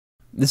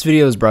This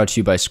video is brought to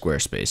you by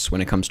Squarespace.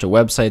 When it comes to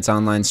websites,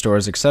 online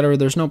stores, etc.,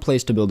 there's no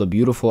place to build a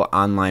beautiful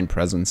online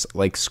presence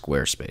like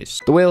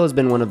Squarespace. The Whale has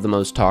been one of the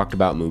most talked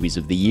about movies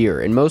of the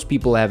year, and most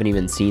people haven't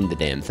even seen the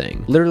damn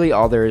thing. Literally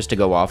all there is to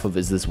go off of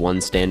is this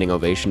one standing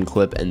ovation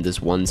clip and this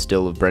one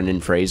still of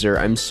Brendan Fraser.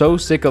 I'm so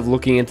sick of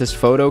looking at this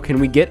photo. Can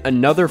we get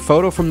another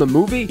photo from the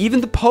movie? Even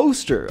the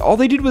poster, all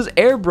they did was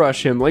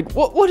airbrush him. Like,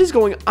 what is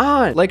going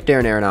on? Like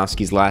Darren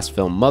Aronofsky's last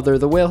film, Mother,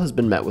 The Whale has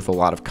been met with a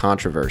lot of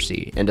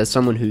controversy, and as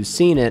someone who's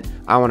seen it,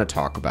 I want to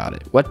talk about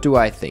it. What do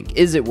I think?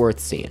 Is it worth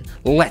seeing?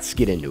 Let's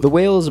get into it. The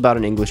Whale is about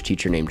an English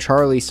teacher named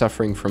Charlie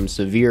suffering from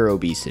severe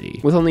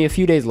obesity. With only a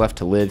few days left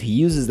to live, he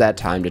uses that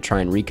time to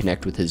try and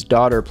reconnect with his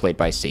daughter, played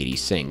by Sadie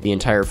Sink. The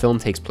entire film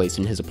takes place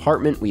in his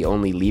apartment. We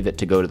only leave it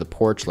to go to the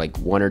porch like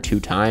 1 or 2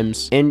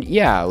 times. And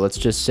yeah, let's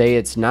just say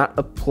it's not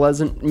a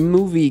pleasant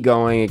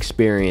movie-going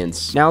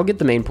experience. Now I'll get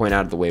the main point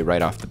out of the way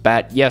right off the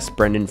bat. Yes,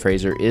 Brendan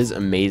Fraser is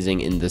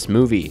amazing in this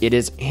movie. It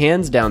is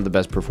hands down the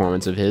best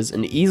performance of his,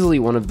 and easily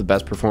one of the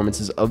best performances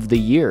of the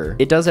year.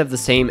 It does have the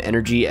same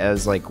energy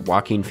as like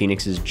Joaquin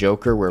Phoenix's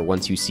Joker, where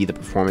once you see the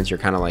performance, you're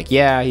kind of like,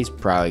 yeah, he's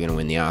probably gonna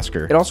win the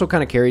Oscar. It also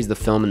kind of carries the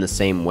film in the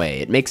same way.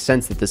 It makes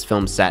sense that this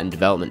film sat in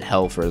development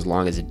hell for as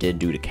long as it did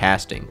due to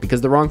casting,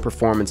 because the wrong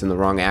performance and the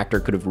wrong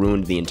actor could have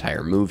ruined the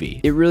entire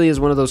movie. It really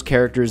is one of those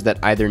characters that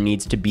either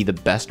needs to be the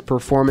best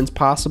performance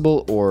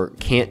possible or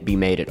can't be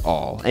made at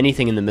all.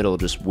 Anything in the middle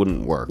just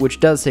wouldn't work, which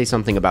does say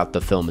something about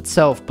the film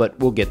itself, but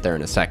we'll get there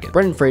in a second.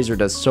 Brendan Fraser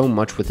does so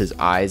much with his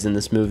eyes in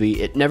this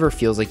movie. It never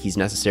feels like he's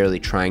necessarily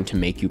trying to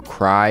make you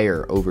cry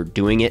or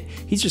overdoing it.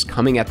 He's just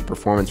coming at the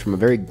performance from a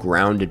very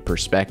grounded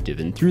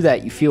perspective, and through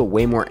that you feel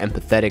way more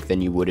empathetic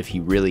than you would if he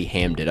really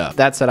hammed it up.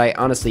 That said, I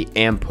honestly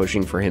am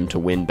pushing for him to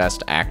win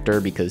Best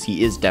Actor, because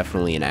he is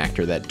definitely an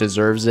actor that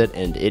deserves it,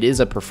 and it is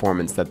a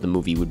performance that the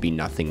movie would be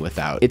nothing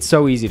without. It's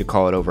so easy to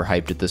call it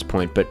overhyped at this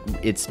point, but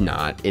it's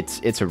not.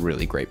 It's a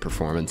really great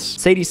performance.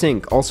 Sadie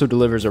Sink also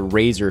delivers a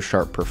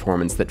razor-sharp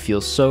performance that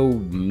feels so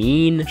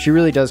mean. She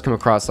really does come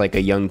across like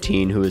a young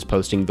teen who is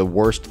posting the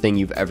worst thing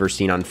you've ever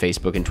seen on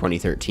Facebook in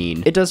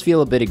 2013. It does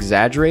feel a bit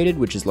exaggerated,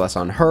 which is less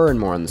on her and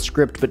more on the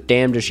script, but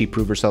damn does she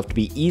prove herself to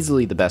be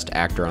easily the best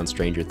actor on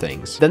Stranger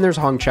Things. Then there's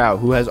Hong Chau,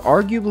 who has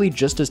arguably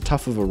just as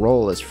tough of a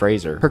role as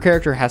Fraser. Her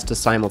character has to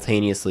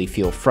simultaneously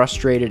feel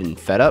frustrated and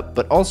fed up,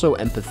 but also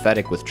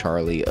empathetic with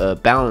Charlie, a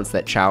balance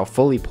that Chau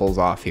fully pulls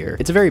off here.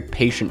 It's a very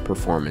patient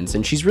performance,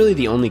 and she's really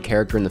the only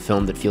character in the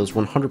film that feels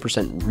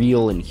 100%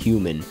 real and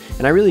human,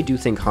 and I really do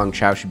think Hong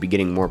Chau should be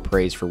getting more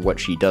praise for what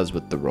she does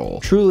with the role.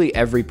 Truly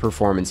every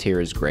performance here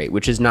is great,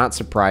 which is not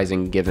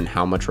surprising given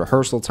how much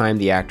rehearsal time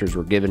the actors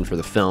were given for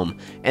the film,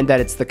 and that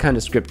it's the kind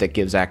of script that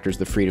gives actors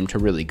the freedom to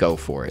really go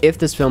for it. If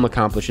this film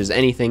accomplishes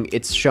anything,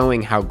 it's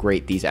showing how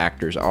great these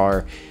actors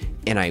are,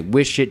 and I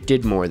wish it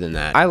did more than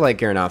that. I like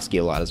Aronofsky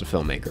a lot as a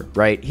filmmaker,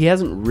 right? He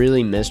hasn't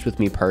really missed with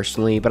me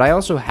personally, but I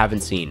also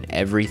haven't seen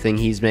everything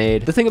he's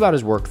made. The thing about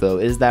his work, though,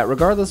 is that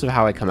regardless of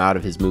how I come out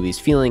of his movies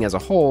feeling as a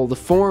whole, the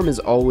form is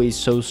always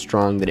so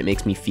strong that it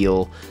makes me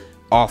feel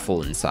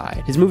awful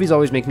inside. His movies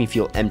always make me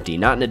feel empty,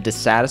 not in a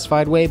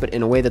dissatisfied way, but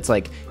in a way that's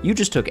like, you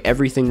just took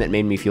everything that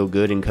made me feel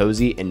good and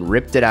cozy and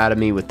ripped it out of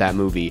me with that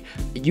movie.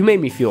 You made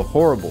me feel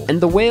horrible.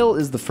 And The Whale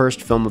is the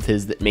first film of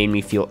his that made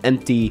me feel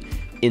empty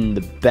in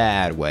the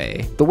bad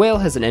way. The Whale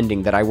has an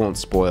ending that I won't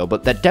spoil,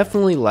 but that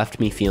definitely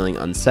left me feeling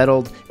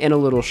unsettled and a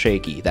little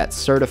shaky, that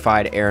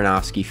certified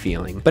Aronofsky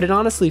feeling. But it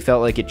honestly felt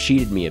like it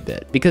cheated me a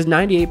bit, because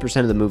 98%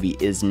 of the movie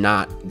is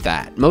not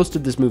that. Most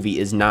of this movie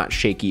is not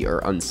shaky or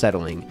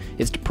unsettling.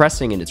 It's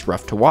depressing and it's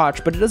rough to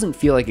watch, but it doesn't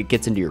feel like it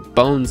gets into your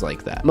bones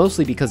like that,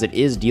 mostly because it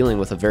is dealing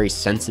with a very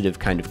sensitive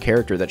kind of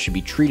character that should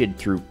be treated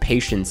through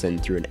patience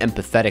and through an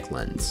empathetic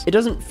lens. It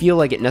doesn't feel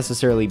like it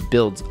necessarily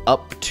builds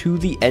up to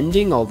the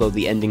ending, although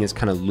the ending is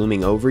kind of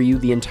looming over you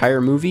the entire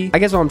movie. I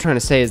guess all I'm trying to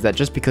say is that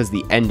just because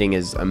the ending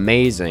is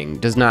amazing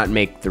does not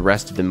make the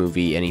rest of the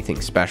movie anything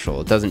special.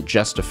 It doesn't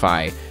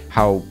justify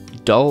how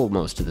dull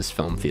most of this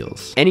film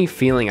feels. Any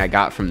feeling I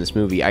got from this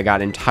movie, I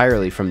got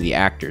entirely from the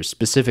actors,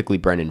 specifically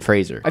Brendan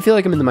Fraser. I feel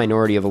like I'm in the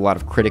minority of a lot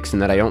of critics in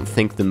that I don't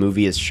think the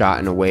movie is shot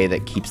in a way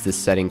that keeps this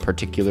setting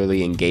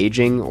particularly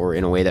engaging or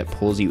in a way that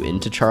pulls you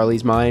into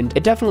Charlie's mind.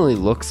 It definitely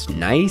looks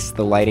nice.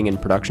 The lighting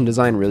and production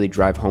design really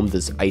drive home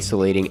this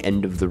isolating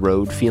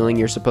end-of-the-road feeling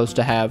you're supposed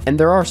to have, and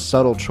there are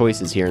subtle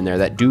choices here and there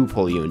that do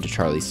pull you into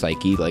Charlie's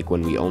psyche, like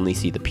when we only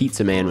see the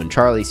pizza man when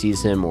Charlie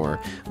sees him, or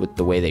with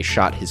the way they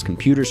shot his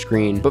computer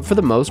screen. But for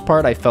the most part,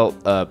 I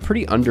felt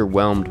pretty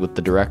underwhelmed with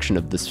the direction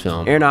of this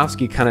film.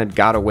 Aronofsky kind of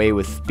got away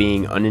with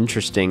being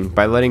uninteresting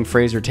by letting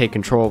Fraser take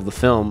control of the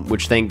film,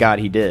 which thank God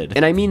he did.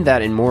 And I mean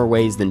that in more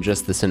ways than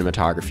just the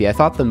cinematography. I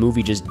thought the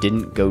movie just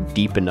didn't go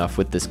deep enough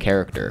with this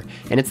character,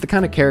 and it's the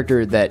kind of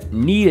character that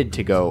needed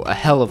to go a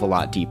hell of a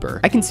lot deeper.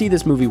 I can see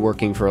this movie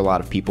working for a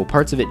lot of people.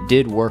 Parts of it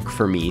did work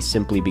for me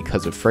simply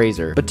because of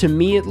Fraser, but to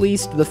me at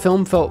least, the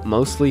film felt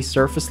mostly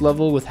surface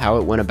level with how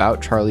it went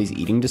about Charlie's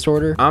eating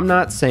disorder. I'm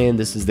not saying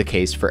this is the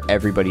case for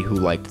everybody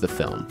everybody who liked the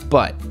film.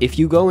 But if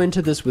you go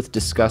into this with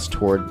disgust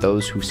toward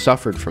those who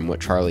suffered from what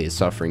Charlie is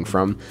suffering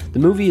from, the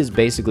movie is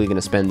basically going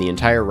to spend the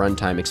entire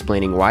runtime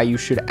explaining why you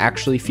should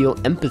actually feel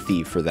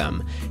empathy for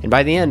them. And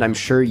by the end, I'm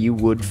sure you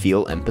would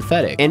feel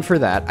empathetic. And for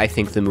that, I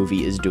think the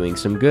movie is doing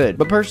some good.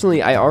 But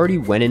personally, I already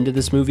went into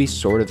this movie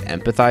sort of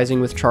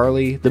empathizing with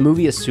Charlie. The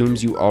movie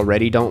assumes you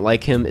already don't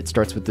like him. It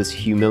starts with this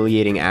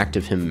humiliating act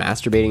of him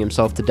masturbating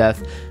himself to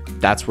death.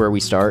 That's where we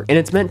start. And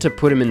it's meant to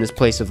put him in this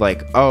place of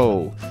like,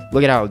 oh,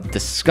 look at how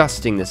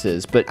disgusting this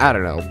is. But I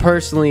don't know.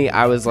 Personally,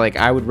 I was like,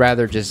 I would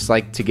rather just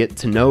like to get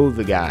to know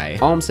the guy.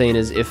 All I'm saying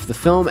is if the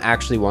film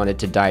actually wanted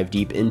to dive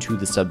deep into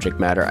the subject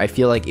matter, I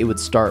feel like it would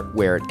start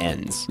where it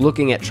ends.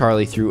 Looking at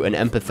Charlie through an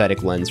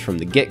empathetic lens from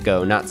the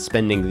get-go, not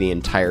spending the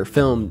entire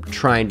film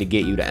trying to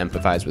get you to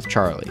empathize with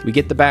Charlie. We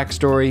get the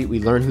backstory, we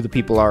learn who the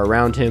people are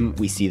around him,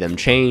 we see them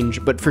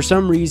change, but for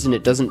some reason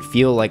it doesn't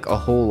feel like a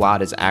whole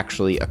lot is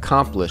actually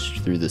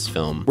accomplished through this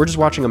film. We're just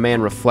watching a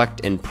man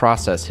reflect and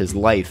process his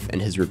life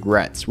and his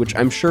regrets, which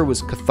I'm sure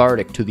was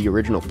cathartic to the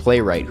original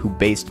playwright who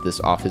based this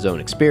off his own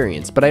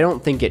experience, but I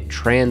don't think it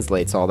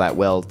translates all that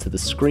well to the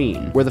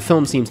screen, where the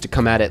film seems to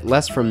come at it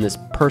less from this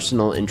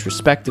personal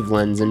introspective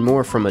lens and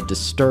more from a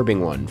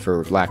disturbing one,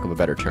 for lack of a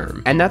better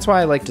term. And that's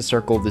why I like to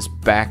circle this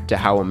back to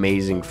how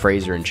amazing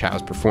Fraser and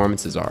Chow's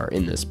performances are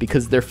in this,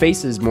 because their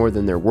faces more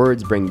than their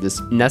words bring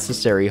this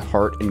necessary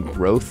heart and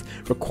growth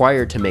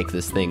required to make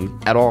this thing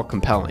at all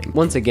compelling.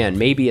 Once again,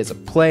 maybe as a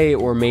play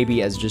or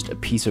maybe as just a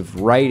piece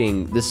of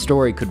writing, this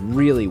story could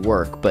really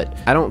work, but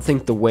I don't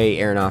think the way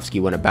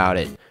Aronofsky went about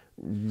it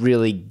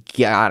really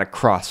got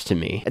across to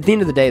me. At the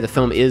end of the day, the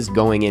film is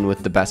going in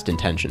with the best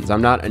intentions.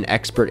 I'm not an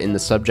expert in the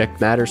subject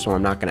matter, so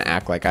I'm not going to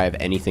act like I have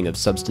anything of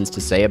substance to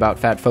say about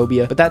fat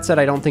phobia, but that said,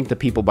 I don't think the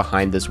people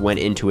behind this went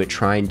into it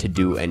trying to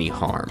do any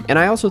harm. And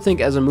I also think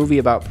as a movie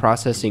about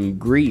processing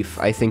grief,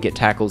 I think it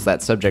tackles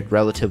that subject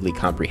relatively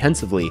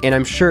comprehensively, and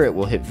I'm sure it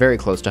will hit very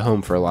close to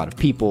home for a lot of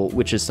people,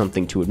 which is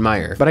something to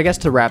admire. But I guess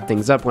to wrap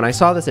things up, when I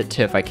saw this at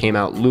TIFF, I came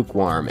out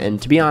lukewarm,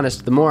 and to be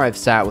honest, the more I've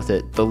sat with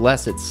it, the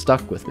less it's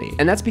stuck with me.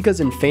 And that's because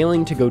in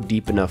failing to go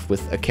deep enough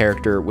with a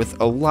character with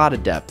a lot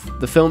of depth,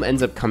 the film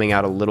ends up coming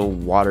out a little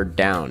watered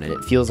down, and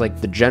it feels like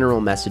the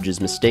general message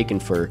is mistaken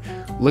for,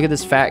 look at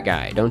this fat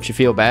guy, don't you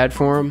feel bad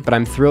for him? But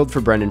I'm thrilled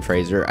for Brendan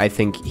Fraser. I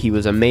think he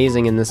was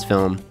amazing in this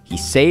film. He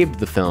saved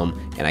the film,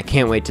 and I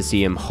can't wait to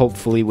see him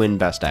hopefully win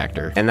Best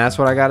Actor. And that's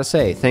what I gotta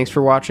say. Thanks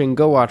for watching.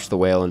 Go watch The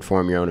Whale and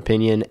form your own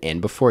opinion.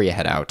 And before you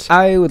head out,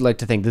 I would like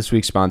to thank this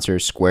week's sponsor,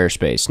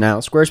 Squarespace. Now,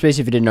 Squarespace,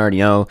 if you didn't already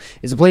know,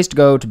 is a place to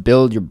go to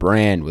build your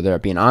brand, whether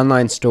it be an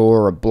online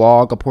store, a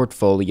blog, a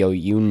portfolio,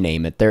 you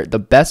name it. They're the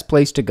best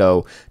place to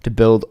go to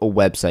build a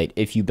website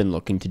if you've been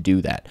looking to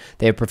do that.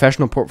 They have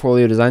professional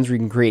portfolio designs where you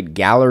can create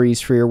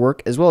galleries for your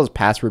work, as well as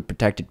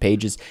password-protected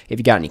pages if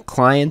you got any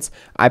clients.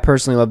 I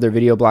personally love their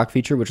video block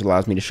feature, which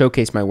allows me to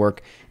showcase my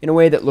work in a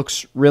way that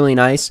looks really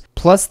nice.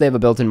 Plus, they have a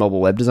built-in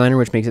mobile web designer,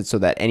 which makes it so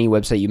that any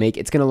website you make,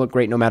 it's going to look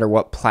great no matter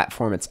what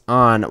platform it's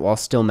on, while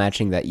still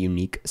matching that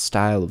unique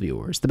style of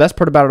yours. The best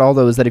part about it all,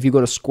 though, is that if you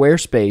go to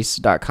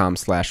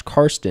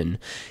squarespace.com/Karsten,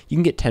 you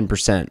can get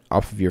 10%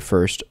 off of your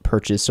first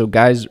purchase. So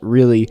guys,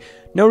 really,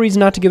 no reason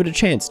not to give it a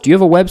chance. Do you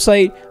have a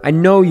website? I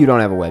know you don't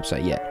have a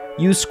website yet.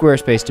 Use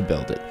Squarespace to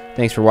build it.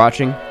 Thanks for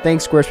watching.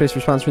 Thanks Squarespace for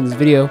sponsoring this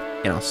video,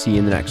 and I'll see you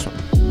in the next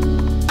one.